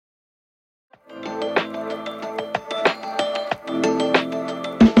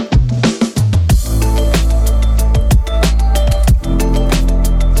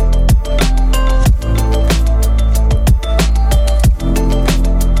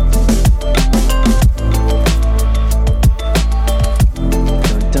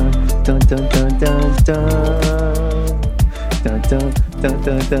dun dun dun dun. Dun dun dun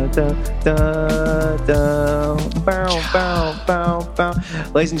dun dun dun dun dun. Bow bow bow bow.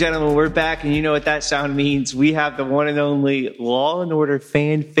 Ladies and gentlemen, we're back, and you know what that sound means. We have the one and only Law and Order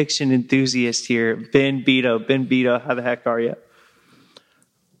fan fiction enthusiast here, Ben Beto. Ben Beto, how the heck are you?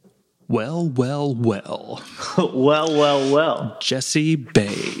 Well. well. Jesse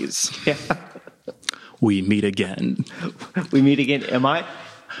Bays. Yeah. We meet again. We meet again. Am I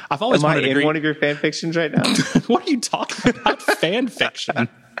in one of your fan fictions right now? What are you talking about? Fan fiction.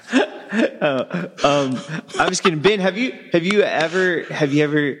 I'm just kidding. Ben, have you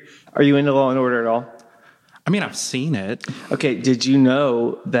ever, are you into Law and Order at all? I mean, I've seen it. Okay. Did you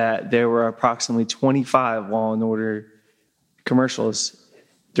know that there were approximately 25 Law and Order commercials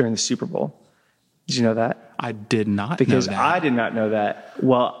during the Super Bowl? Did you know that? I did not because know that. I did not know that.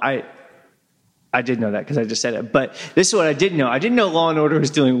 Well, I did know that because I just said it. But this is what I didn't know. I didn't know Law and Order was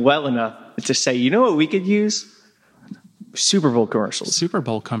doing well enough to say, you know what we could use? Super Bowl commercials. Super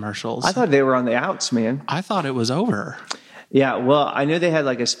Bowl commercials. I thought they were on the outs, man. I thought it was over. Yeah, well, I know they had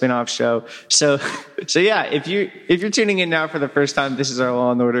like a spin-off show. So yeah, if you're tuning in now for the first time, this is our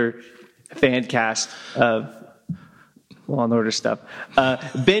Law and Order fan cast of Law and Order stuff.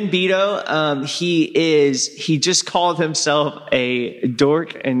 Ben Beto, he just called himself a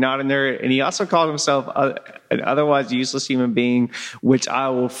dork and not a nerd, and he also called himself an otherwise useless human being, which I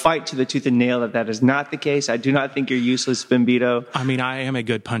will fight to the tooth and nail that is not the case. I do not think you're useless, Ben Beto. I mean, I am a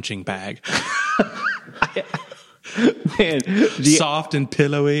good punching bag. Man, soft and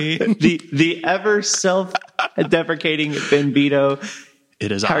pillowy. The ever self-deprecating Ben Beto.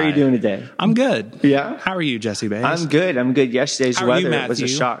 It is. How are you doing today? I'm good. Yeah. How are you, Jesse Bays? I'm good. Yesterday's weather was a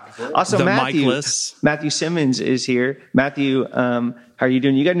shock. Also, Matthew Simmons is here. Matthew, how are you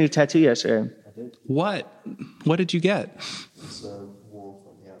doing? You got a new tattoo yesterday. I did. What did you get? It's a wolf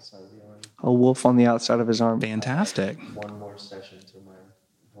on the outside of the arm. A wolf on the outside of his arm. Fantastic. One more session till my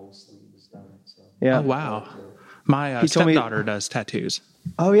whole sleeve is done. So. Yeah. Oh, wow. My stepdaughter does tattoos.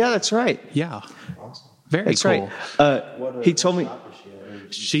 Oh, yeah, that's right. Yeah. Awesome. Very cool. Right. He told me.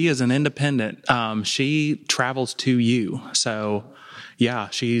 She is an independent. She travels to you. So, yeah,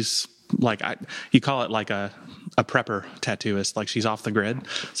 she's like, you call it like a prepper tattooist. Like she's off the grid.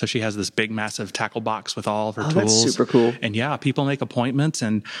 So she has this big, massive tackle box with all of her tools. That's super cool. And yeah, people make appointments.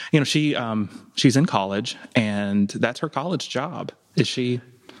 And, you know, she's in college and that's her college job is she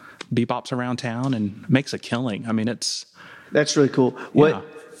bebops around town and makes a killing. I mean, that's really cool. What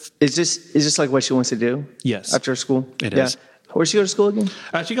is this like what she wants to do? Yes. After school? It is. Where's she go to school again?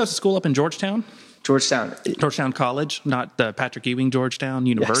 She goes to school up in Georgetown. Georgetown College, not the Patrick Ewing Georgetown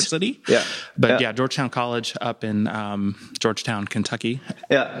University. Yes. Yeah. But yeah, Georgetown College up in Georgetown, Kentucky.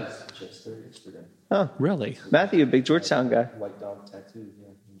 Yeah. Oh, really? Matthew, a big Georgetown guy. White dog tattoo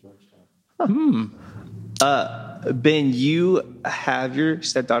in Georgetown. Ben, you have your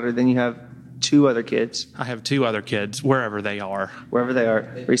stepdaughter, then you have two other kids. I have two other kids, wherever they are.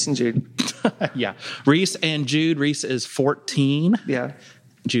 Reese and Jude. Yeah. Reese and Jude. Reese is 14. Yeah.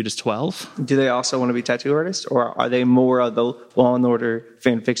 Jude is 12. Do they also want to be tattoo artists, or are they more of the Law and Order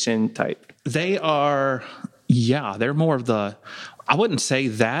fan fiction type? They are, they're more of the, I wouldn't say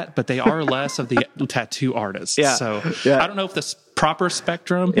that, but they are less of the tattoo artists. Yeah. So I don't know if the proper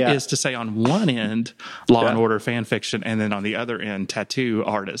spectrum is to say on one end, Law and Order fan fiction, and then on the other end, tattoo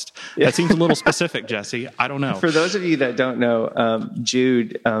artist. Yeah. That seems a little specific, Jesse. I don't know. For those of you that don't know,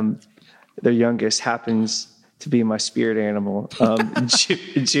 Jude, their youngest, happens to be my spirit animal.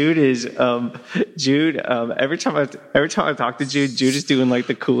 Jude is every time I talk to Jude is doing like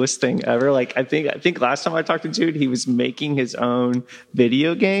the coolest thing ever. Like I think last time I talked to Jude, he was making his own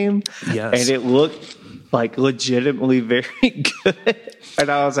video game. Yes. And it looked like legitimately very good. And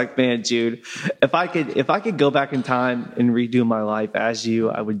I was like, man, Jude, if I could go back in time and redo my life as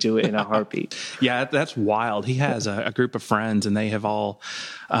you, I would do it in a heartbeat. Yeah, that's wild. He has a group of friends and they have all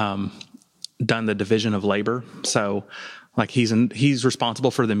done the division of labor. So like he's responsible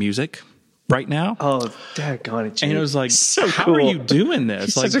for the music right now. Oh, daggone it, Jude. And it was like, so how cool. are you doing this?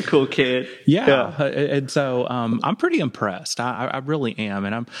 He's like, such a cool kid. Yeah. And so I'm pretty impressed. I really am.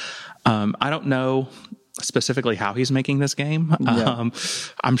 And I don't know specifically how he's making this game. Yeah.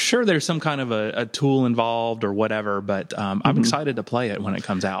 I'm sure there's some kind of a tool involved or whatever, but I'm excited to play it when it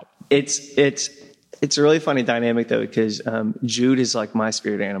comes out. It's a really funny dynamic though, because Jude is like my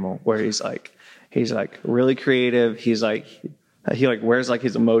spirit animal, where he's like really creative. He's like he wears like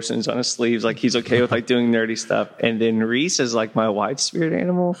his emotions on his sleeves. Like he's okay with like doing nerdy stuff. And then Reese is like my wide spirit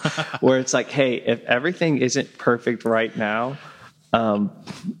animal, where it's like, hey, if everything isn't perfect right now, I'm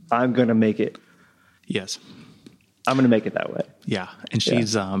gonna make it. Yes. I'm going to make it that way. Yeah, and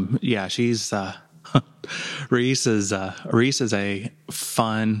she's she's Reese is a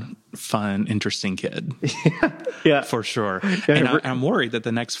fun, interesting kid. Yeah. For sure. And I'm worried that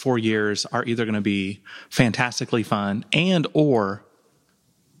the next 4 years are either going to be fantastically fun and or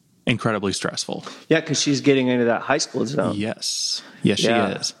incredibly stressful. Yeah, because she's getting into that high school zone. Yes, Yeah. she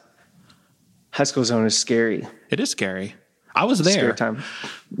is. High school zone is scary. It is scary. I was there, Scary time.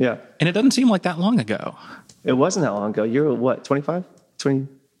 Yeah. and it doesn't seem like that long ago. It wasn't that long ago. You were what, 25?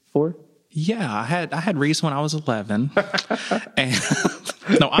 24? Yeah, I had Reese when I was 11. And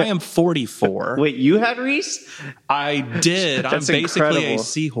no, I am 44. Wait, you had Reese? I did. I'm That's basically incredible. a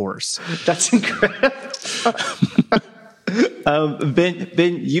seahorse. That's incredible.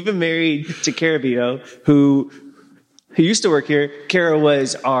 Ben, you've been married to Kara Vito, who used to work here. Kara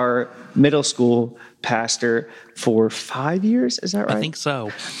was our middle school pastor for 5 years. Is that right? I think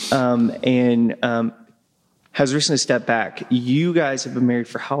so. And has recently stepped back. You guys have been married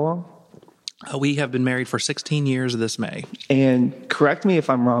for how long? We have been married for 16 years this May. And correct me if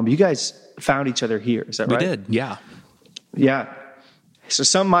I'm wrong, but you guys found each other here. Is that We right? did, yeah. Yeah. So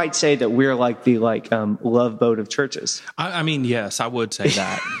some might say that we're like the love boat of churches. I mean, yes, I would say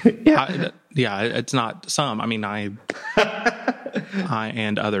that. Yeah. It's not some. I mean, I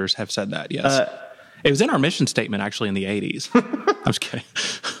and others have said that, yes. It was in our mission statement, actually, in the 80s. I'm just kidding.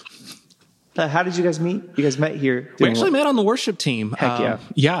 How did you guys meet? You guys met here. We actually met on the worship team. Heck yeah.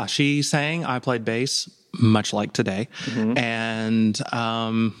 Yeah, she sang. I played bass, much like today. Mm-hmm. And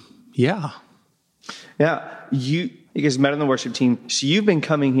yeah. Yeah. You guys met on the worship team. So you've been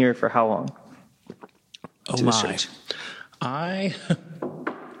coming here for how long? Oh To this my. church? I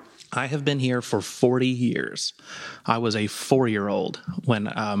have been here for 40 years. I was a 4-year-old when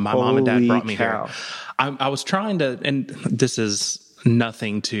my mom and dad Holy brought me cow. here. I was trying to, and this is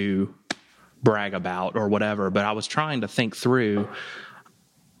nothing to brag about or whatever, but I was trying to think through.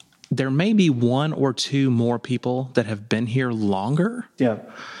 There may be 1 or 2 more people that have been here longer. Yeah.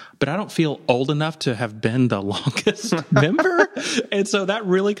 But I don't feel old enough to have been the longest member. And so that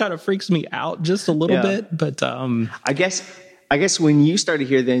really kind of freaks me out just a little Yeah. bit. But I guess when you started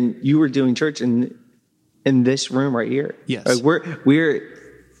here, then you were doing church in this room right here. Yes. Like we're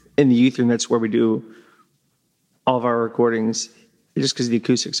in the youth room. That's where we do all of our recordings, just because the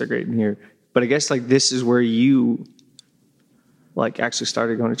acoustics are great in here. But I guess like this is where you like actually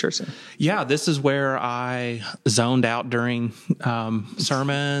started going to church then. yeah, this is where I zoned out during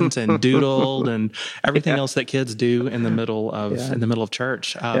sermons and doodled and everything else that kids do in the middle of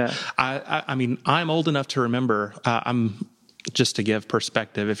church. I mean, I'm old enough to remember. I'm just to give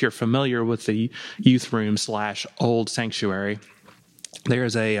perspective. If you're familiar with the youth room / old sanctuary,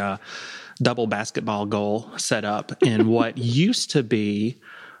 there's a double basketball goal set up in what used to be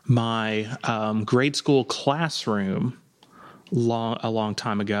my grade school classroom a long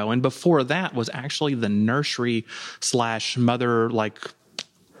time ago. And before that was actually the nursery / mother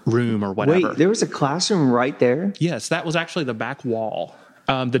room or whatever. Wait, there was a classroom right there? Yes, that was actually the back wall.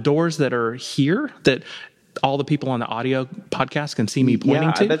 The doors that are here that all the people on the audio podcast can see me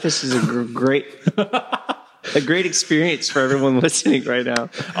pointing to. I bet this is a great experience for everyone listening right now.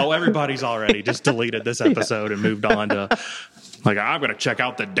 Oh, everybody's already just deleted this episode and moved on to I'm going to check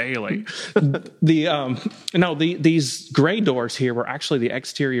out the daily. These gray doors here were actually the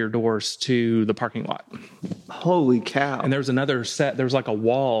exterior doors to the parking lot. Holy cow. And there was another set. There was like a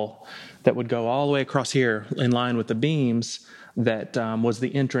wall that would go all the way across here in line with the beams that was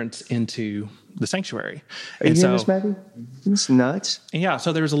the entrance into the sanctuary. Are you hearing this, Matthew? It's nuts. Yeah,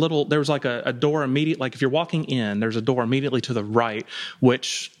 so there was like a door immediately, like if you're walking in, there's a door immediately to the right,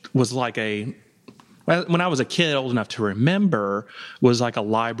 which was like when I was a kid old enough to remember, was like a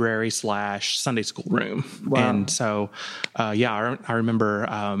library / Sunday school room. Wow. And so, I remember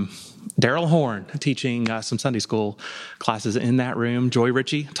Daryl Horn teaching some Sunday school classes in that room. Joy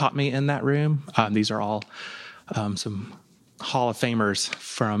Ritchie taught me in that room. These are all some Hall of Famers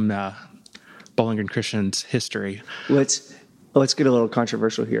from Bowling Green Christian's history. Let's get a little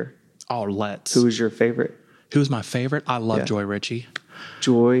controversial here. Oh, let's. Who was your favorite? Who's my favorite? I love Yeah. Joy Ritchie.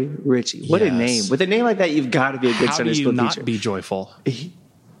 Joy Ritchie. What a Yes. name. With a name like that, you've got to be a good How Sunday do you school not teacher. be joyful?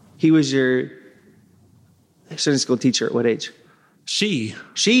 He was your Sunday school teacher at what age? She,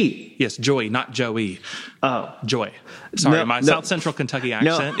 Yes. Joy, not Joey. Oh. Joy. Sorry, No, my no. South Central Kentucky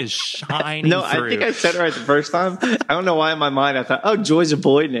accent is shining No, through. I think I said it right the first time. I don't know why in my mind I thought, oh, Joy's a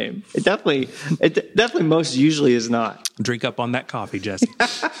boy name. It definitely most usually is not. Drink up on that coffee, Jesse.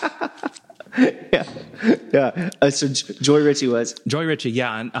 Yeah. So Joy Ritchie was. Joy Ritchie,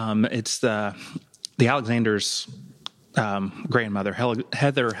 yeah. And, it's the Alexander's grandmother,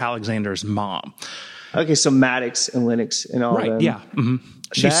 Heather Alexander's mom. Okay, so Maddox and Linux and all of Right. them. Yeah. Hmm.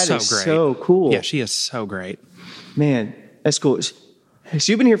 She's That so is great. so cool. Yeah, she is so great. Man, that's cool. So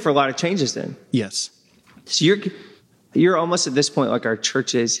you've been here for a lot of changes then. Yes. So you're almost at this point like our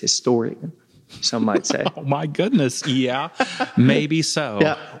church's historian, some might say. Oh my goodness. Yeah. Maybe so.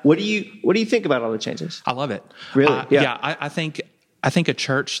 Yeah. What do you think about all the changes? I love it. Really? Yeah. I think a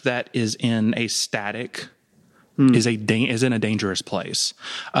church that is in a static is in a dangerous place.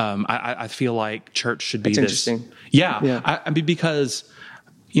 I feel like church should be That's this. interesting. Yeah. Yeah. I mean, because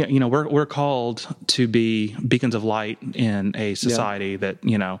we're called to be beacons of light in a society that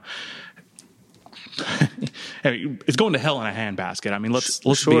it's going to hell in a handbasket. I mean, let's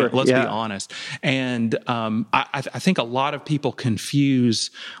be honest. And I think a lot of people confuse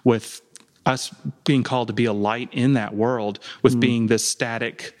with us being called to be a light in that world with being this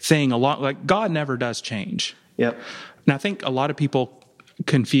static thing. Like God never does change. Yep. And I think a lot of people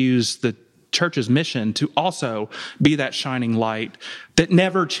confuse the church's mission to also be that shining light that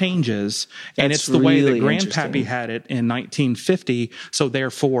never changes. And That's it's the way that really Grandpappy interesting. had it in 1950. So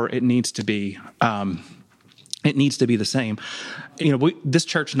therefore it needs to be the same. This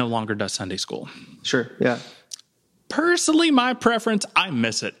church no longer does Sunday school. Sure. Yeah. Personally, my preference, I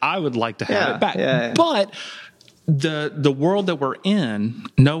miss it. I would like to have it back. Yeah. But the world that we're in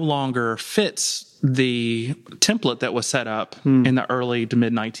no longer fits the template that was set up in the early to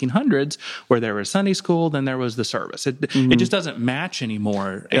mid 1900s, where there was Sunday school, then there was the service. It just doesn't match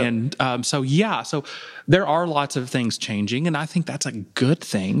anymore. Yep. And so there are lots of things changing, and I think that's a good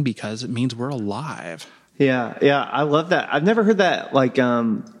thing because it means we're alive. Yeah. Yeah. I love that. I've never heard that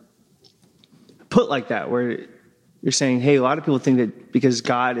put like that, where you're saying, hey, a lot of people think that because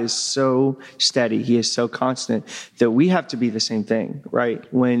God is so steady, he is so constant, that we have to be the same thing, right?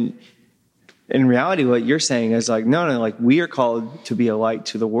 When in reality, what you're saying is no, we are called to be a light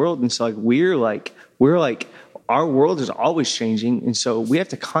to the world. And so we're our world is always changing. And so we have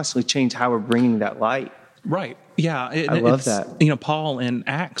to constantly change how we're bringing that light. Right. Yeah. I love that. Paul in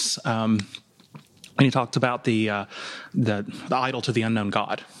Acts, when he talked about the idol to the unknown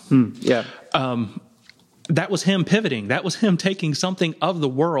God. Yeah. That was him pivoting. That was him taking something of the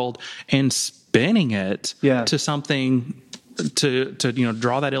world and spinning it to something to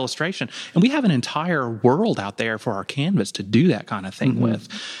draw that illustration. And we have an entire world out there for our canvas to do that kind of thing with.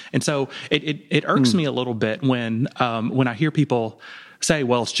 And so it irks me a little bit when I hear people say,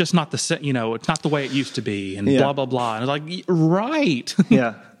 well, it's just not it's not the way it used to be, and blah, blah, blah. And it's like, right.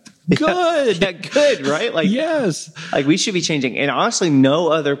 Yeah. Good. Yeah, good, right? Yes. We should be changing. And honestly, no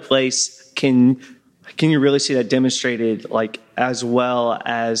other place can you really see that demonstrated as well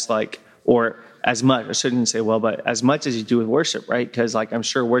as or as much, I shouldn't say well, but as much as you do with worship, right? Because I'm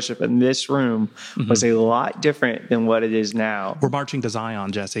sure worship in this room was a lot different than what it is now. We're marching to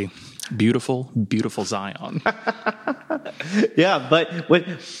Zion, Jesse. Beautiful, beautiful Zion. Yeah, but what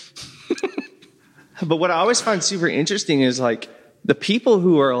I always find super interesting is the people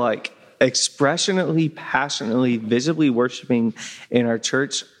who are expressionately, passionately, visibly worshiping in our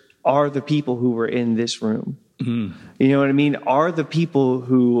church are the people who were in this room. You know what I mean? Are the people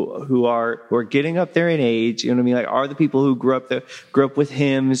who are getting up there in age? You know what I mean? Are the people who grew up with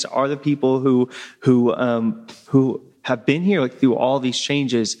hymns? Are the people who have been here through all these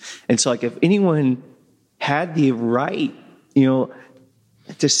changes? And so if anyone had the right,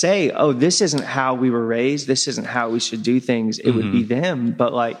 to say, oh, this isn't how we were raised, this isn't how we should do things, it would be them.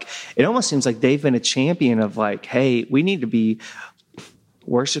 But it almost seems like they've been a champion of hey, we need to be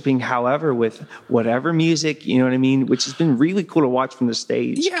worshiping however with whatever music, you know what I mean? Which has been really cool to watch from the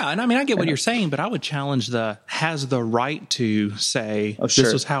stage. Yeah, and I mean, I get what you're saying, but I would challenge has the right to say, oh, sure.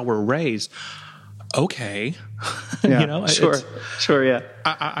 This is how we're raised. Okay. Yeah, sure, yeah.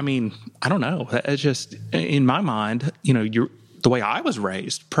 I mean, I don't know. It's just, in my mind, the way I was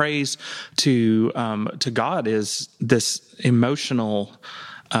raised, praise to God is this emotional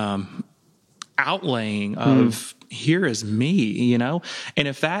outlaying of here is me, and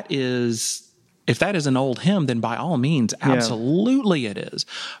if that is an old hymn, then by all means, absolutely it is.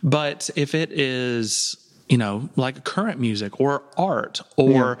 But if it is, current music or art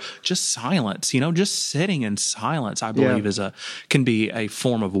or just silence, just sitting in silence, I believe can be a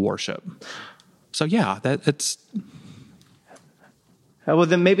form of worship. So yeah, that's. Well,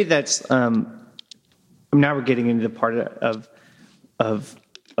 then maybe that's. Now we're getting into the part of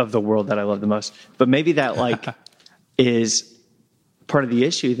the world that I love the most, but maybe that is part of the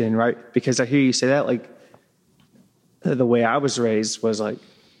issue then, right? Because I hear you say that the way I was raised was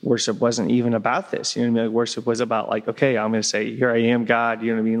worship wasn't even about this. You know what I mean? Worship was about okay, I'm going to say, here I am, God.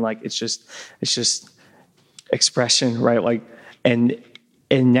 You know what I mean? It's just expression, right? And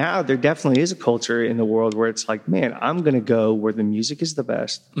And now there definitely is a culture in the world where it's like, man, I'm going to go where the music is the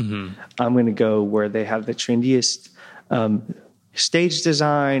best. I'm going to go where they have the trendiest stage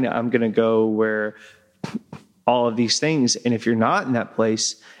design. I'm going to go where all of these things. And if you're not in that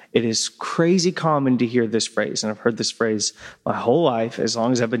place, it is crazy common to hear this phrase. And I've heard this phrase my whole life, as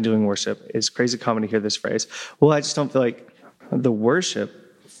long as I've been doing worship. It's crazy common to hear this phrase. Well, I just don't feel like the worship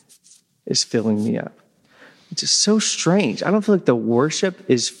is filling me up. It's just so strange. I don't feel like the worship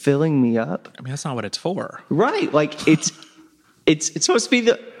is filling me up. I mean, that's not what it's for. Right. Like it's supposed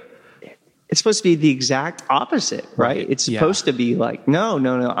to be the exact opposite, right? It's supposed to be like, no.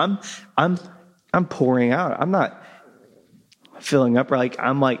 I'm pouring out. I'm not filling up. Like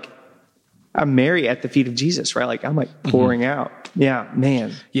I'm Mary at the feet of Jesus, right? Like I'm like pouring out. Yeah,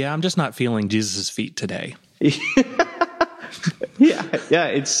 man. Yeah, I'm just not feeling Jesus' feet today. Yeah.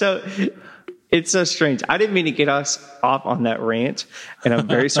 It's so strange. I didn't mean to get us off on that rant, and I'm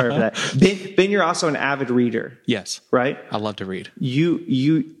very sorry for that. Ben, you're also an avid reader. Yes. Right? I love to read. You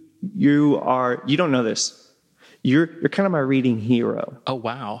don't know this. You're kind of my reading hero. Oh,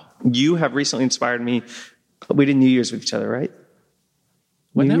 wow. You have recently inspired me. We did New Year's with each other, right?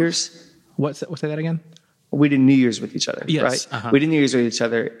 What New now? Year's? Say that again? We did New Year's with each other, Yes, right? uh-huh. We did New Year's with each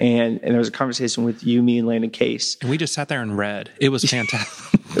other, and there was a conversation with you, me, and Landon Case. And we just sat there and read. It was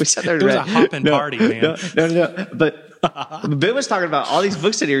fantastic. We sat there and It was read. a hopping party, man. No. But Ben was talking about all these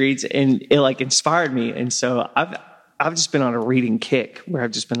books that he reads, and it like inspired me. And so I've just been on a reading kick where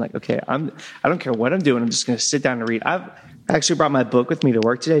I've just been like, okay, I don't care what I'm doing. I'm just going to sit down and read. I've actually brought my book with me to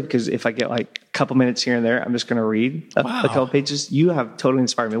work today because if I get like a couple minutes here and there, I'm just going to read a couple pages. You have totally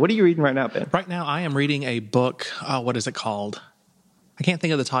inspired me. What are you reading right now, Ben? Right now, I am reading a book. What is it called? I can't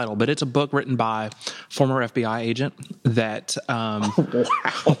think of the title, but it's a book written by former FBI agent that. No,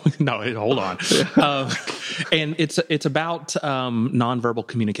 hold on. And it's about nonverbal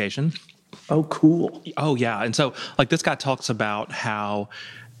communication. Oh, cool. Oh, yeah. And so, like, this guy talks about how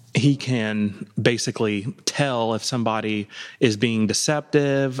he can basically tell if somebody is being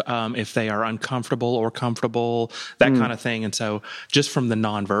deceptive, if they are uncomfortable or comfortable, that kind of thing. And so just from the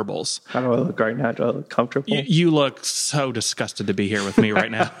nonverbals. How do I look right now? Do I look comfortable? You look so disgusted to be here with me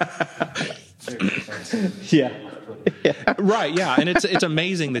right now. Yeah. Right, yeah. And it's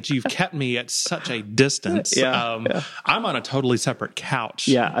amazing that you've kept me at such a distance. Yeah. I'm on a totally separate couch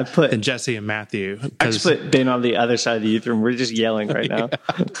than Jesse and Matthew. I just put Ben on the other side of the youth room. We're just yelling right now.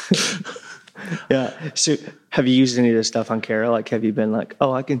 Yeah. So have you used any of this stuff on Kara? Like, have you been like,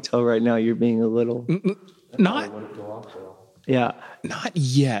 oh, I can tell right now you're being a little... Not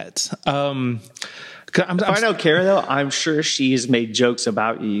yet. If I know Kara, though, I'm sure she's made jokes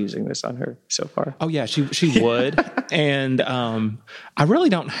about you using this on her so far. Oh, yeah, she would. And I really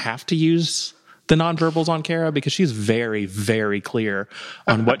don't have to use the nonverbals on Kara because she's very, very clear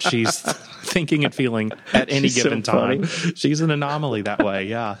on what she's thinking and feeling at any given time. She's an anomaly that way,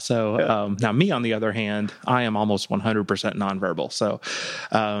 yeah. So now me, on the other hand, I am almost 100% nonverbal. So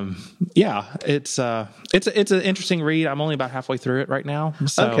it's an interesting read. I'm only about halfway through it right now.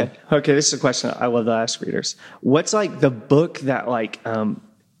 So. Okay. This is a question I love to ask readers. What's like the book that like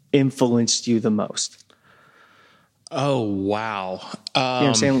influenced you the most? Oh, wow. You know what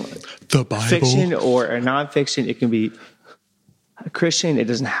I'm saying? The Bible. Fiction or a nonfiction. It can be a Christian. It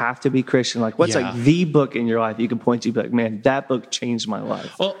doesn't have to be Christian. Like, what's like the book in your life you can point to, be like, man, that book changed my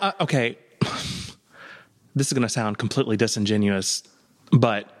life? Well, okay. This is going to sound completely disingenuous,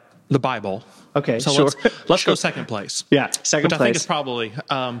 but the Bible. Okay, so sure. Let's go second place. Yeah, second place. I think it's probably,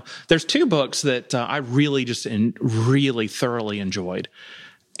 there's two books that I really really thoroughly enjoyed.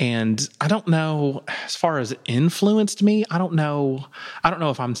 And I don't know, as far as influenced me, I don't know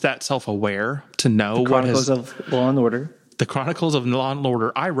if I'm that self-aware to know what has... The Chronicles of Law and Order. The Chronicles of Law and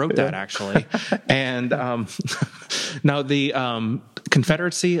Order. I wrote that, actually. And now the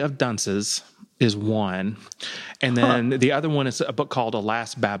Confederacy of Dunces is one. And then the other one is a book called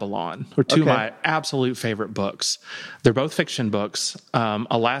Alas, Babylon, or two of my absolute favorite books. They're both fiction books.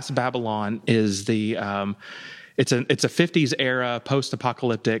 Alas, Babylon is the... It's a 50s era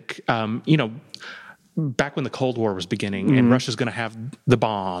post-apocalyptic, back when the Cold War was beginning and Russia's going to have the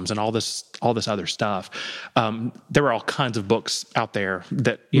bombs and all this other stuff. There were all kinds of books out there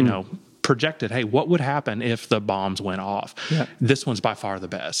that, projected, hey, what would happen if the bombs went off? Yeah. This one's by far the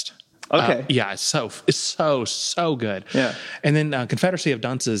best. Okay. It's so good. Yeah. And then Confederacy of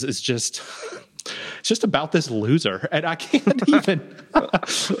Dunces is just... It's just about this loser, and I can't even...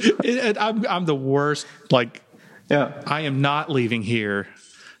 I'm the worst, I am not leaving here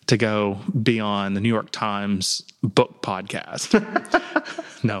to go be on the New York Times book podcast.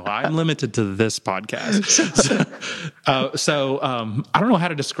 No, I'm limited to this podcast. So I don't know how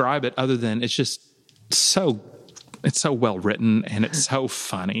to describe it other than it's just it's so well written and it's so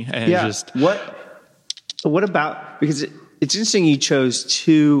funny. And just what about, because it's interesting you chose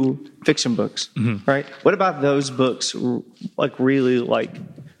 2 fiction books, right? What about those books really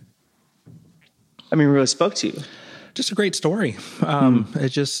really spoke to you? just a great story.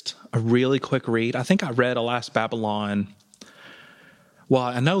 It's just a really quick read. I think I read Alas Babylon. Well,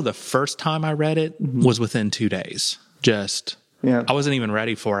 I know the first time I read it was within 2 days. I wasn't even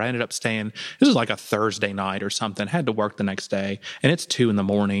ready for it. I ended up staying. This was like a Thursday night or something. Had to work the next day, and it's 2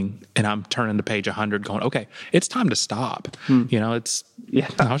 a.m, and I'm turning to page 100, going, "Okay, it's time to stop." You know,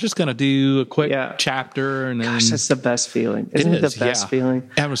 I was just going to do a quick chapter, and then that's the best feeling. Isn't it the best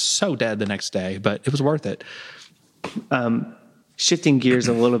feeling? I was so dead the next day, but it was worth it. Shifting gears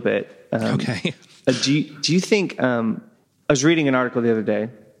a little bit. Okay. Do you think? I was reading an article the other day,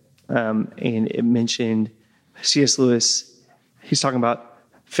 and it mentioned C.S. Lewis. He's talking about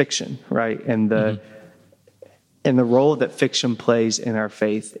fiction, right? And the role that fiction plays in our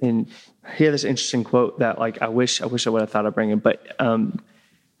faith. And he had this interesting quote that, like, I wish I would have thought of bringing, but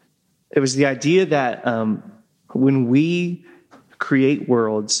it was the idea that when we create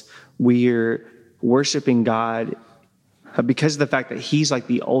worlds, we're worshiping God because of the fact that He's like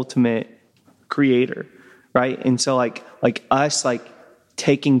the ultimate creator, right? And so, like us, like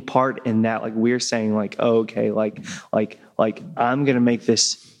taking part in that, like we're saying, like, oh, okay, like I'm going to make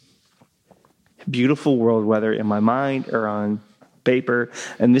this beautiful world, whether in my mind or on paper,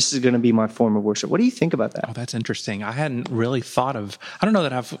 and this is going to be my form of worship. What do you think about that? Oh, that's interesting. I hadn't really thought of, I don't know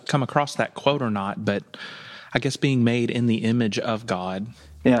that I've come across that quote or not, but I guess being made in the image of God,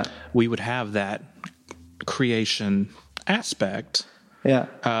 we would have that creation aspect. I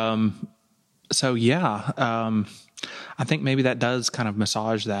think maybe that does kind of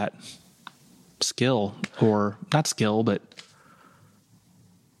massage that skill, or not skill, but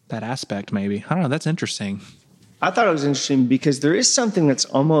that aspect maybe. I don't know. That's interesting. I thought it was interesting because there is something that's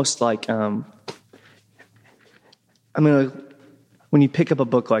almost like, when you pick up a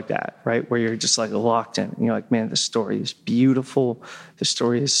book like that, right, where you're just like locked in, and you're like, man, the story is beautiful. The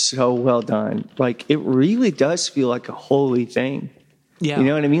story is so well done. Like, it really does feel like a holy thing. Yeah. You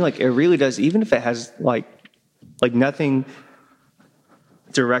know what I mean? Like, it really does, even if it has like nothing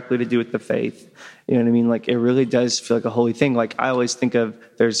directly to do with the faith. You know what I mean? Like, it really does feel like a holy thing. Like, I always think of,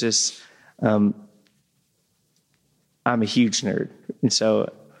 there's this, I'm a huge nerd. And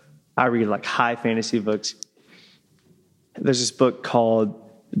so I read like high fantasy books. There's this book called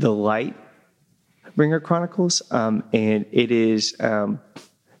The Lightbringer Chronicles. And it is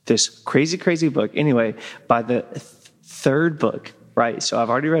this crazy book. Anyway, by the third book, right? So I've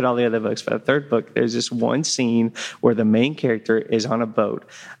already read all the other books, but the third book, there's this one scene where the main character is on a boat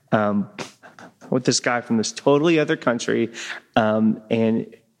with this guy from this totally other country.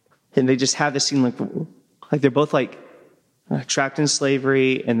 And they just have this scene like they're both like trapped in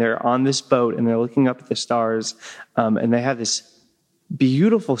slavery, and they're on this boat and they're looking up at the stars. And they have this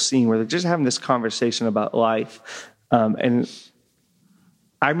beautiful scene where they're just having this conversation about life. And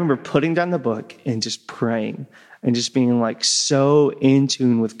I remember putting down the book and just praying and just being like so in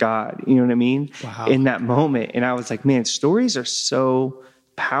tune with God, you know what I mean? Wow. In that moment. And I was like, man, stories are so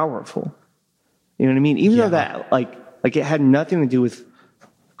powerful. You know what I mean? Even though that like it had nothing to do with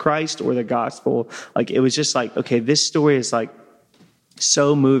Christ or the gospel, like it was just like, okay, this story is like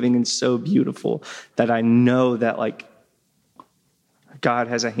so moving and so beautiful that I know that like God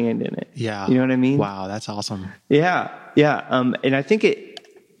has a hand in it. Yeah. You know what I mean? Wow, that's awesome. Yeah. And I think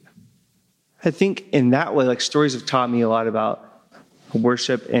in that way, like stories have taught me a lot about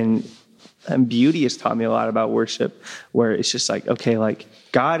worship, and beauty has taught me a lot about worship, where it's just like, okay, like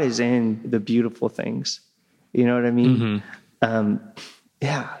God is in the beautiful things. You know what I mean?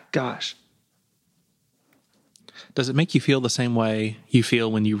 Gosh. Does it make you feel the same way you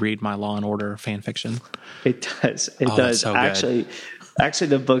feel when you read my Law and Order fan fiction? It does. It does. So Actually,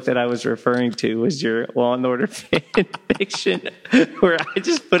 the book that I was referring to was your Law and Order fan fiction, where I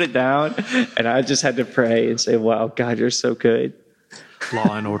just put it down and I just had to pray and say, wow, God, you're so good.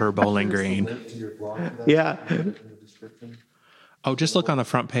 Law and Order Bowling Green. Yeah. Oh, just look on the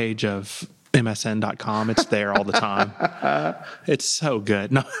front page of MSN.com. It's there all the time. It's so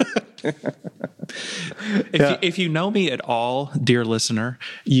good. No. If you know me at all, dear listener,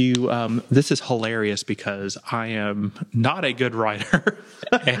 this is hilarious because I am not a good writer,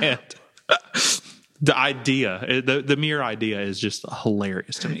 and the idea, the mere idea, is just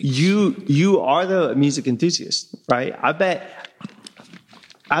hilarious to me. You are the music enthusiast, right? I bet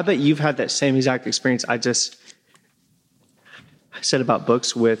I bet you've had that same exact experience I said about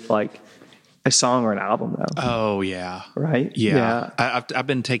books with like a song or an album, though. Oh yeah. Right? Yeah. I've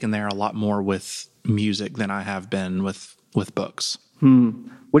been taken there a lot more with music than I have been with books.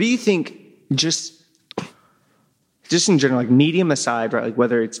 What do you think, just in general, like medium aside, right? Like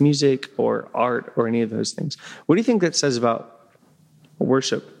whether it's music or art or any of those things, what do you think that says about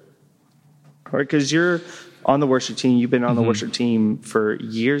worship? Right? Because you're on the worship team. You've been on the worship team for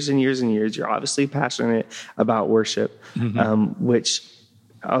years and years and years. You're obviously passionate about worship, which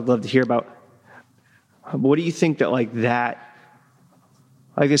I'd love to hear about. What do you think that like this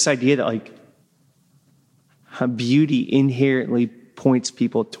idea that like beauty inherently points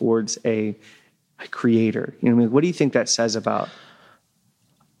people towards a creator? You know what I mean? What do you think that says about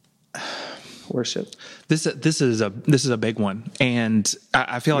worship? This is a big one, and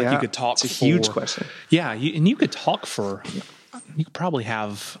I feel like you could talk. It's a huge question. Yeah, you could talk for. You could probably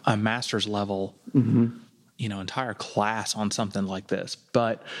have a master's level, entire class on something like this.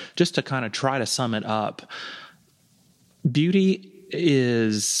 But just to kind of try to sum it up, beauty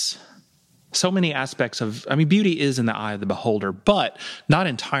is so many aspects of. I mean, beauty is in the eye of the beholder, but not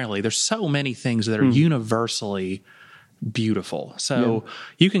entirely. There's so many things that are universally beautiful. So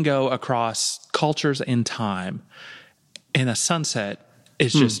you can go across cultures in time, and a sunset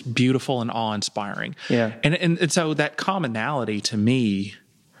is just beautiful and awe-inspiring. Yeah. And so that commonality to me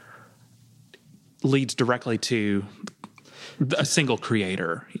leads directly to a single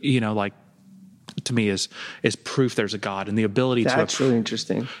creator, like to me is proof there's a God, and the ability That's really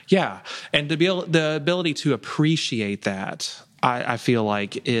interesting. Yeah. And the ability to appreciate that, I feel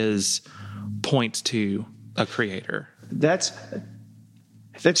like points to a creator. That's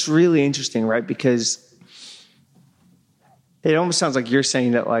really interesting, right? Because it almost sounds like you're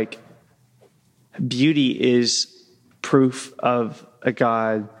saying that like beauty is proof of a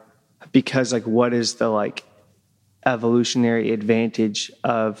God, because like what is the like evolutionary advantage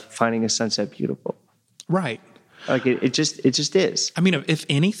of finding a sunset beautiful? Right. Like it just is. I mean, if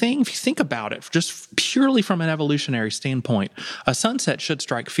anything, if you think about it, just purely from an evolutionary standpoint, a sunset should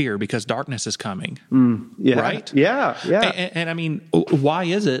strike fear because darkness is coming. Yeah. Right? Yeah. Yeah. And I mean, why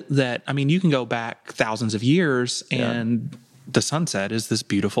is it that, I mean, you can go back thousands of years and the sunset is this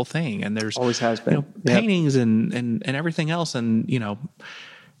beautiful thing, and there's always has been paintings and everything else. And,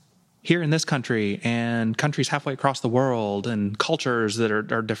 here in this country and countries halfway across the world and cultures that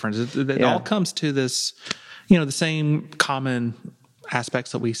are different, it all comes to this, the same common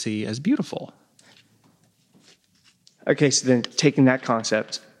aspects that we see as beautiful. Okay, so then taking that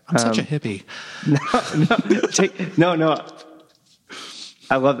concept. I'm such a hippie. No.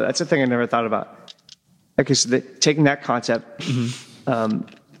 I love that. That's a thing I never thought about. Okay, so taking that concept and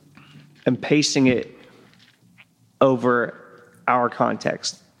pasting it over our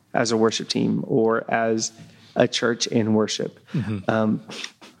context as a worship team or as a church in worship. How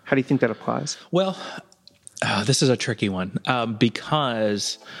do you think that applies? Well, this is a tricky one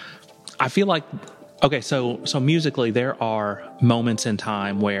because I feel like, okay, so musically there are moments in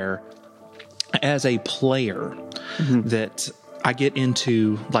time where as a player that I get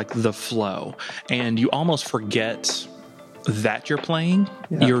into like the flow, and you almost forget that you're playing.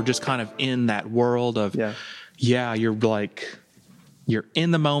 Yeah. You're just kind of in that world of, you're like, you're in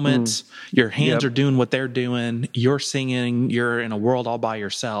the moment, your hands are doing what they're doing, you're singing, you're in a world all by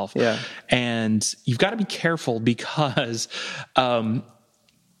yourself. Yeah. And you've got to be careful because,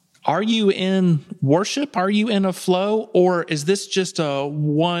 are you in worship? Are you in a flow? Or is this just a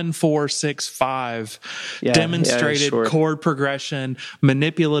 1, 4, 6, 5 demonstrated chord progression,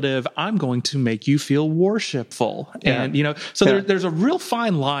 manipulative? I'm going to make you feel worshipful. Yeah. And, there's a real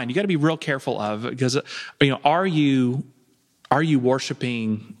fine line you got to be real careful of, because, are you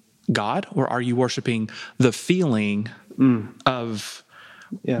worshiping God, or are you worshiping the feeling of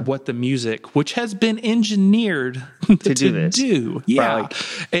what the music, which has been engineered to do. Yeah. Right.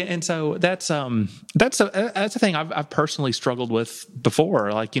 And so that's a thing I've personally struggled with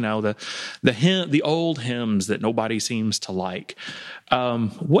before. Like, the old hymns that nobody seems to like.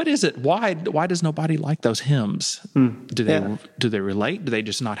 What is it? Why does nobody like those hymns? Do they relate? Do they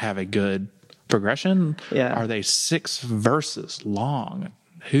just not have a good progression? Yeah. Are they 6 verses long?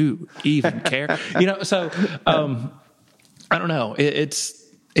 Who even care? So, I don't know.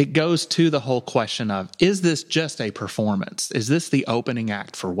 it goes to the whole question of, is this just a performance? Is this the opening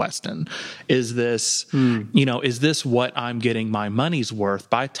act for Weston? Is this, is this what I'm getting my money's worth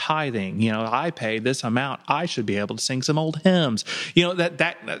by tithing? I pay this amount. I should be able to sing some old hymns,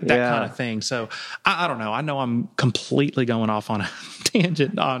 that kind of thing. So I don't know. I know I'm completely going off on a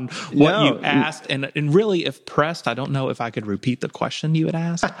tangent on what you asked. And really, if pressed, I don't know if I could repeat the question you had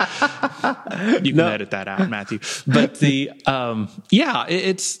asked. You can edit that out, Matthew. But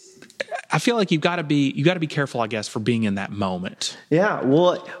I feel like you got to be careful, I guess, for being in that moment. Yeah.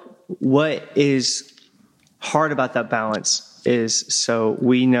 Well, what is hard about that balance is, so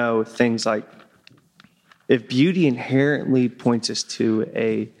we know things like, if beauty inherently points us to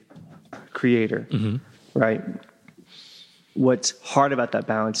a creator, right? What's hard about that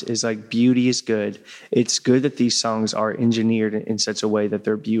balance is, like, beauty is good. It's good that these songs are engineered in such a way that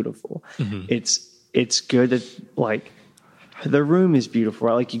they're beautiful. It's good that, like, the room is beautiful,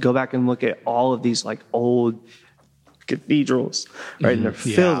 right? Like, you go back and look at all of these, like, old cathedrals, right? And they're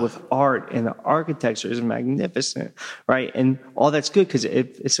filled with art, and the architecture is magnificent, right? And all that's good because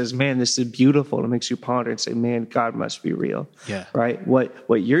it says, man, this is beautiful. It makes you ponder and say, man, God must be real, right?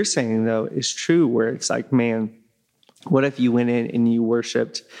 What you're saying, though, is true, where it's like, man, what if you went in and you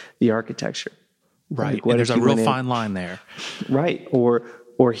worshiped the architecture? Right. Like, what and there's if a you real went in- fine line there. Right. Or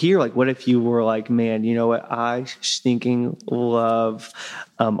here, like, what if you were like, man, you know what? I stinking love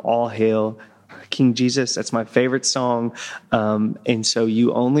All Hail King Jesus. That's my favorite song. And so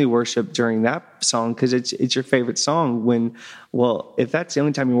you only worship during that song because it's your favorite song. If that's the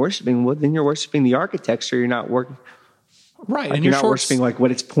only time you're worshiping, well, then you're worshiping the architecture. You're not working. Right. Like, and you're not worshiping like what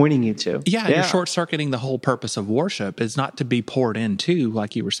it's pointing you to. Yeah, you're short-circuiting the whole purpose of worship. Is not to be poured into,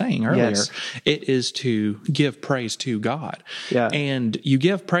 like you were saying earlier. Yes. It is to give praise to God. Yeah. And you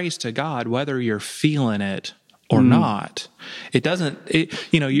give praise to God whether you're feeling it or not. It doesn't,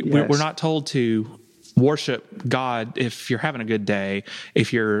 we're not told to worship God if you're having a good day,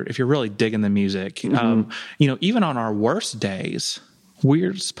 if you're really digging the music. Even on our worst days,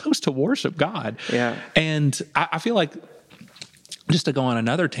 we're supposed to worship God. Yeah. And I feel like, just to go on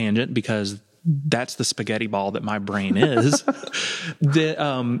another tangent, because that's the spaghetti ball that my brain is,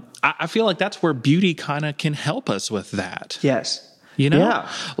 I feel like that's where beauty kind of can help us with that. Yes. Yeah.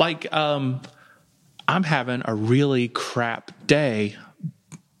 Like, I'm having a really crap day,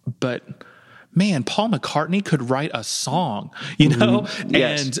 but man, Paul McCartney could write a song, Yes.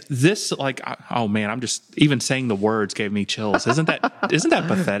 and this, like, oh man, I'm just, even saying the words gave me chills. Isn't that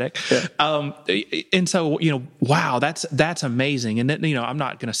pathetic? Yeah. And so, wow, that's amazing. And then, I'm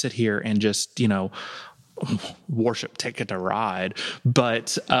not going to sit here and just, worship Ticket to Ride,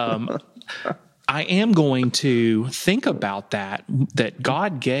 but, I am going to think about that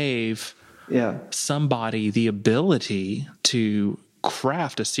God gave somebody the ability to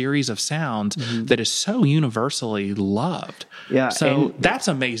craft a series of sounds that is so universally loved. Yeah. So that's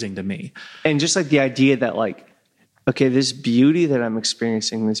amazing to me. And just like the idea that, like, okay, this beauty that I'm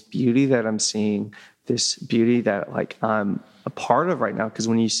experiencing, this beauty that I'm seeing, this beauty that, like, I'm a part of right now, because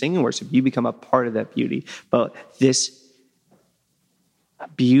when you sing and worship, you become a part of that beauty. But this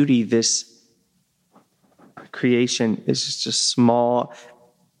beauty, this creation is just a small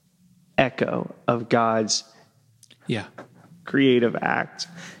echo of God's creative act,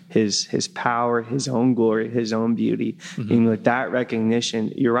 his power, his own glory, his own beauty. And with that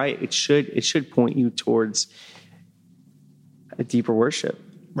recognition, you're right, it should point you towards a deeper worship.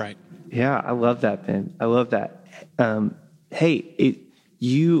 Right. Yeah, I love that, Ben. I love that.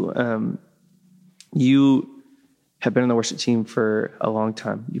 You have been in the worship team for a long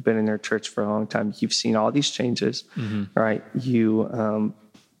time. You've been in their church for a long time. You've seen all these changes, right?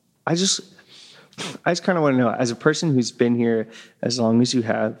 I just kind of want to know, as a person who's been here as long as you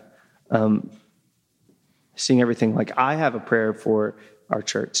have, seeing everything, like, I have a prayer for our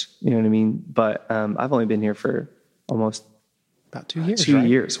church, you know what I mean? But I've only been here for almost about 2 years. 2 right?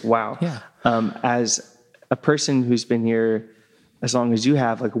 years. Wow. Yeah. As a person who's been here as long as you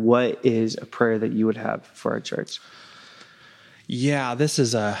have, like, what is a prayer that you would have for our church? Yeah, this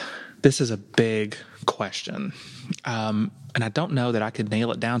is a big question. And I don't know that I could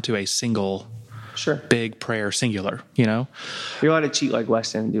nail it down to a single big prayer, singular, You're allowed to cheat like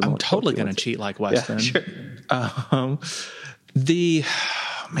Weston. And do I'm totally going to cheat like Weston. Yeah, sure.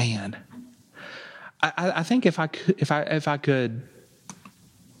 Man, I think if I could,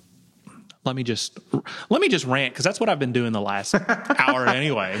 let me just rant, because that's what I've been doing the last hour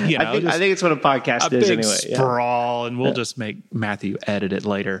anyway. I think it's what a podcast is anyway. Sprawl, and we'll just make Matthew edit it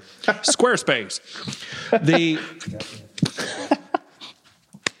later. Squarespace.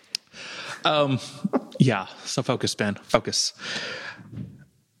 So focus, Ben. Focus.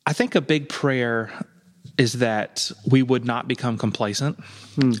 I think a big prayer is that we would not become complacent,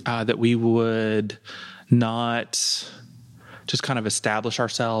 that we would not just kind of establish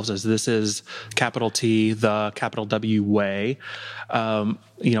ourselves as this is capital T, the capital W way,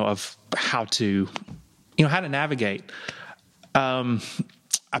 of how to navigate.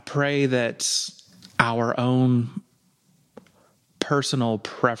 I pray that our own personal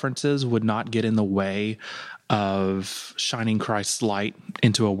preferences would not get in the way of shining Christ's light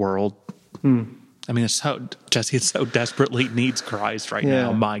into a world. I mean, Jesse, it so desperately needs Christ right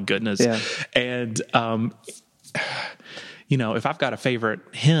now. My goodness. Yeah. And, if I've got a favorite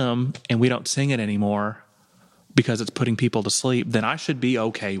hymn and we don't sing it anymore because it's putting people to sleep, then I should be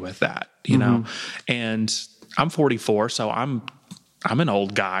okay with that, you know? And I'm 44, so I'm an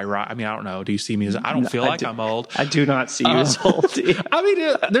old guy, right? I mean, I don't know. Do you see me as, I don't feel like I'm old. I do not see you as old. I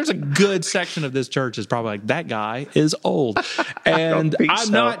mean, there's a good section of this church is probably like, that guy is old. And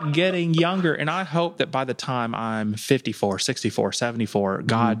I'm not getting younger. And I hope that by the time I'm 54, 64, 74,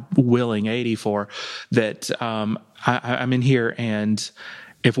 God willing, 84, that I'm in here, and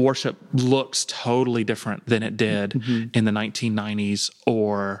if worship looks totally different than it did in the 1990s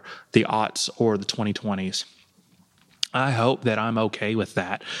or the aughts or the 2020s, I hope that I'm okay with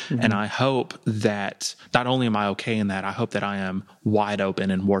that. And I hope that not only am I okay in that, I hope that I am wide open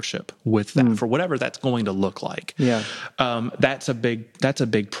in worship with that for whatever that's going to look like. Yeah. That's a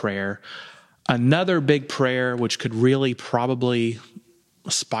big prayer. Another big prayer, which could really probably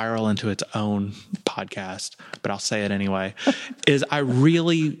spiral into its own podcast, but I'll say it anyway, is I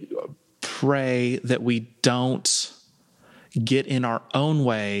really pray that we don't get in our own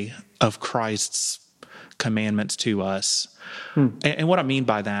way of Christ's commandments to us. And what I mean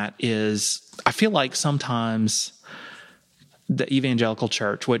by that is I feel like sometimes the evangelical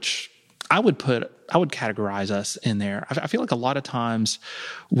church, which I would categorize us in there. I feel like a lot of times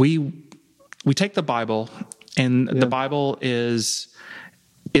we take the Bible, and the Bible is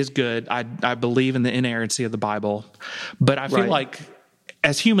good. I believe in the inerrancy of the Bible, but I feel like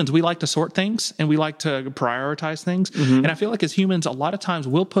as humans, we like to sort things and we like to prioritize things. And I feel like as humans, a lot of times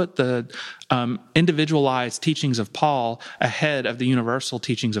we'll put the individualized teachings of Paul ahead of the universal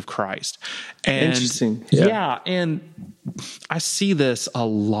teachings of Christ. And interesting. Yeah. And I see this a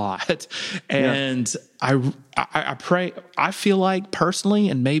lot. And I pray, I feel like personally,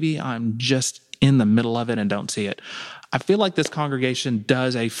 and maybe I'm just in the middle of it and don't see it, I feel like this congregation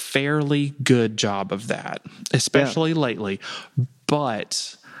does a fairly good job of that, especially lately.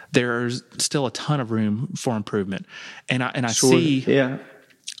 But there's still a ton of room for improvement. And I see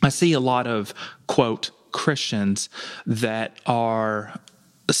a lot of, quote, Christians that are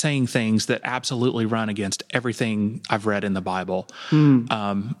saying things that absolutely run against everything I've read in the Bible.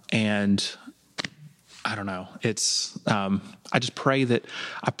 And I don't know. It's I pray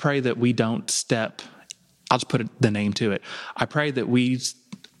that we don't step. I'll just put the name to it. I pray that we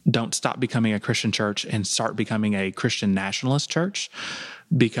don't stop becoming a Christian church and start becoming a Christian nationalist church,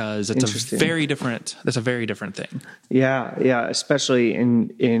 because it's a very different thing. Yeah. Especially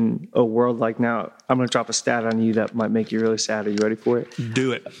in a world like now. I'm going to drop a stat on you that might make you really sad. Are you ready for it?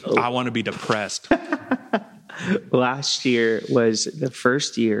 Do it. I want to be depressed. Last year was the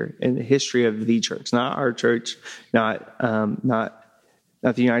first year in the history of the church, not our church, not the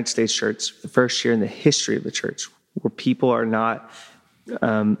United States church, the first year in the history of the church where people are not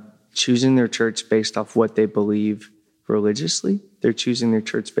choosing their church based off what they believe religiously. They're choosing their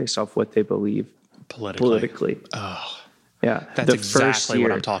church based off what they believe politically. Oh, yeah. That's exactly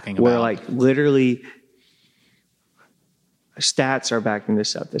what I'm talking about. Where like literally stats are backing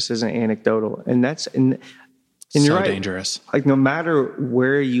this up. This isn't anecdotal. And that's, and you're so right. dangerous. Like no matter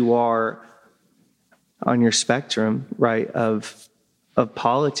where you are on your spectrum, right, of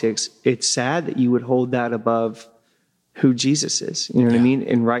politics, it's sad that you would hold that above who Jesus is. You know what I mean?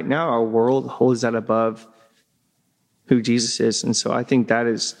 And right now our world holds that above who Jesus is. And so I think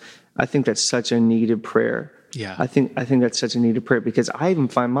that's such a needed prayer. Yeah. I think that's such a needed prayer, because I even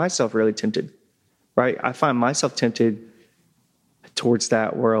find myself really tempted, right? I find myself tempted towards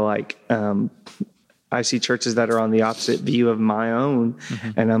that, where like, I see churches that are on the opposite view of my own.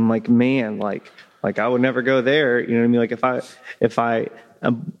 And I'm like, man, like I would never go there. You know what I mean? Like if I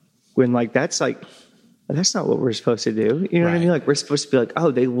when like, that's not what we're supposed to do. You know what I mean? Like we're supposed to be like,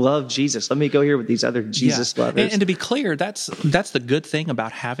 oh, they love Jesus. Let me go here with these other Jesus lovers. And to be clear, that's the good thing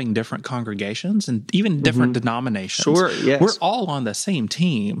about having different congregations and even different denominations. Sure. Yes. We're all on the same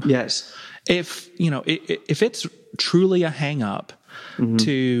team. Yes. If it's truly a hang up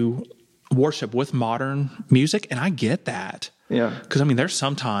to worship with modern music, and I get that. Yeah. Because I mean, there's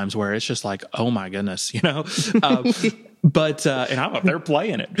some times where it's just like, oh my goodness, you know. But and I'm up there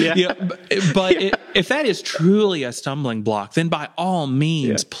playing it. Yeah. But if that is truly a stumbling block, then by all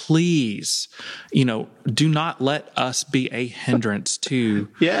means, please, do not let us be a hindrance to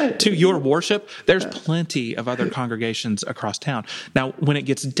your worship. There's plenty of other congregations across town. Now, when it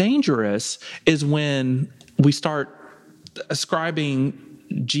gets dangerous is when we start ascribing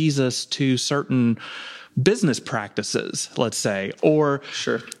Jesus to certain business practices, let's say, or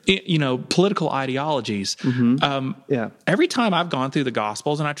political ideologies. Every time I've gone through the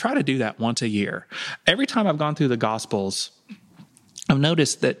Gospels, and I try to do that once a year, every time I've gone through the Gospels, I've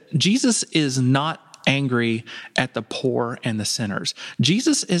noticed that Jesus is not angry at the poor and the sinners.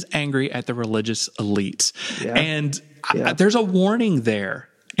 Jesus is angry at the religious elites. And there's a warning there.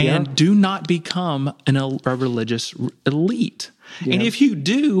 And do not become a religious elite. And if you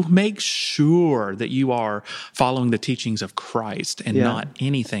do, make sure that you are following the teachings of Christ and not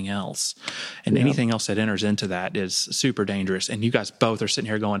anything else. And anything else that enters into that is super dangerous. And you guys both are sitting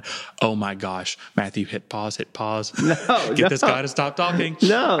here going, oh my gosh, Matthew, hit pause. Get this guy to stop talking.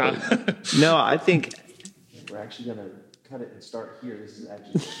 No, I think we're actually going to cut it and start here. This is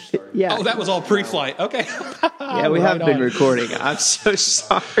actually starting. Oh, that was all pre-flight. Okay. We haven't been recording. I'm so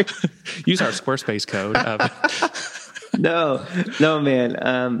sorry. Use our Squarespace code. No,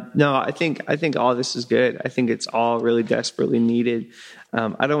 man. No, I think all this is good. I think it's all really desperately needed.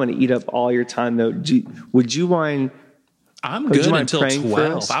 I don't want to eat up all your time though. Would you mind? I'm good until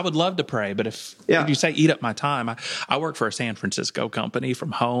 12. I would love to pray, but if you say eat up my time, I work for a San Francisco company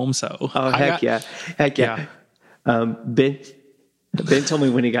from home, so. Heck yeah. Ben told me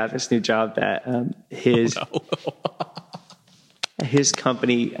when he got this new job that his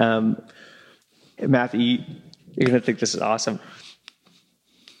company, Matthew, you're going to think this is awesome.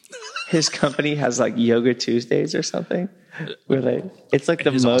 His company has like Yoga Tuesdays or something, where it's like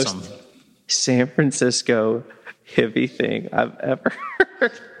the most awesome San Francisco hippie thing I've ever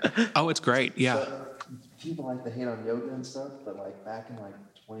heard. Oh, it's great. Yeah. So, people like to hate on yoga and stuff, but like back in like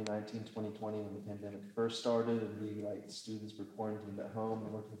 2019, 2020, when the pandemic first started and the students were quarantined at home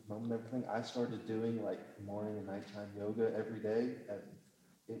and working from home and everything, I started doing like morning and nighttime yoga every day, and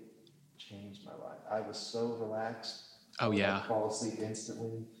it changed my life. I was so relaxed. Oh yeah. I'd fall asleep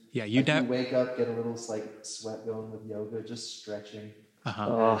instantly. Yeah, you wake up, get a little sweat going with yoga, just stretching.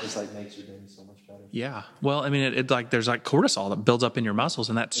 It just makes your day so much better. Yeah. Well, I mean, there's cortisol that builds up in your muscles,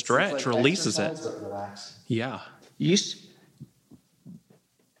 and that stretch releases it. Yeah.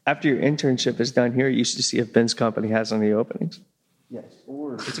 After your internship is done here, you used to see if Ben's company has any openings. Yes,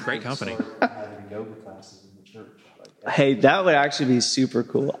 or it's a great company. Having yoga classes in the church. Hey, that would actually be super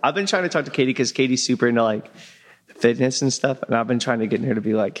cool. I've been trying to talk to Katie because Katie's super into fitness and stuff, and I've been trying to get her to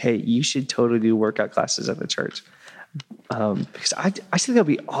be like, "Hey, you should totally do workout classes at the church." Because I think that'd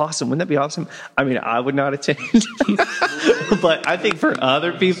be awesome. Wouldn't that be awesome? I mean, I would not attend, but I think for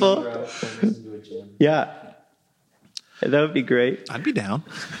other people, that would be great. I'd be down.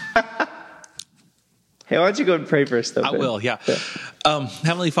 Hey, why don't you go and pray for us, though? I will, yeah.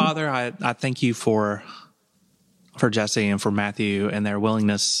 Heavenly Father, I thank you for Jesse and for Matthew and their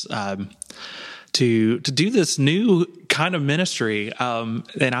willingness to do this new kind of ministry, and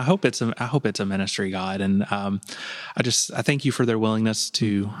I hope it's a ministry, God. And I thank you for their willingness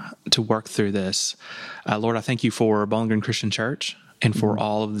to work through this, Lord. I thank you for Bowling Green Christian Church and for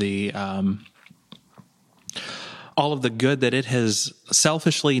all of the good that it has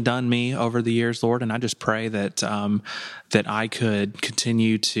selfishly done me over the years, Lord. And I just pray that I could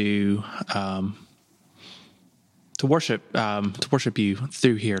continue to worship you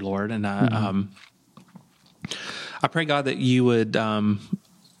through here, Lord. And I pray, God, that you would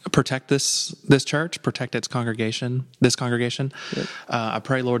protect this church, protect this congregation. Yep. I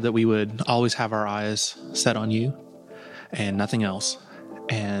pray, Lord, that we would always have our eyes set on you and nothing else.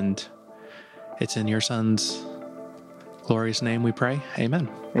 And it's in your Son's glorious name we pray. Amen.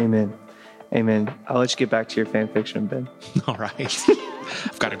 Amen. I'll let you get back to your fan fiction, Ben. All right.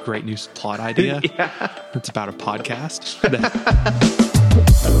 I've got a great new plot idea. It's about a podcast.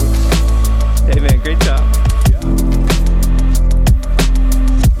 Hey, man, great job.